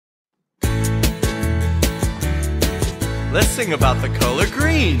Let's sing about the color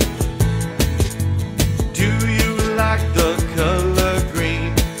green. Do you like the color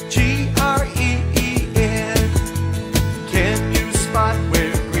green? G-R-E-E-N. Can you spot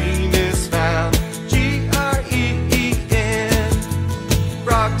where green is found? G-R-E-E-N.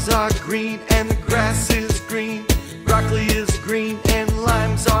 Frogs are green and the grass is green. Broccoli is green and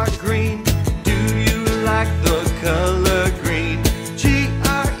limes are green. Do you like the color green? G-R-E-E-N.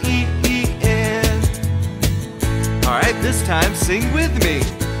 Alright, this time sing with me.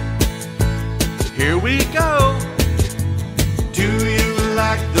 Here we go. Do you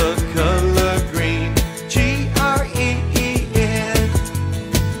like the color green? G-R-E-E-N.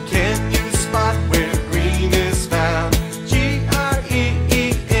 Can you spot where green is found? G-R-E-E-N.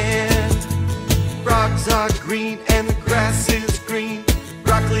 Frogs are green and the grass is green.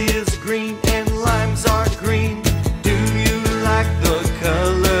 Broccoli is green and limes are green. Do you like the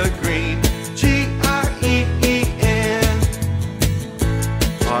color green? G-R-E-E-N.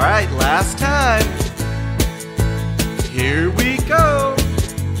 Alright, last time. Here we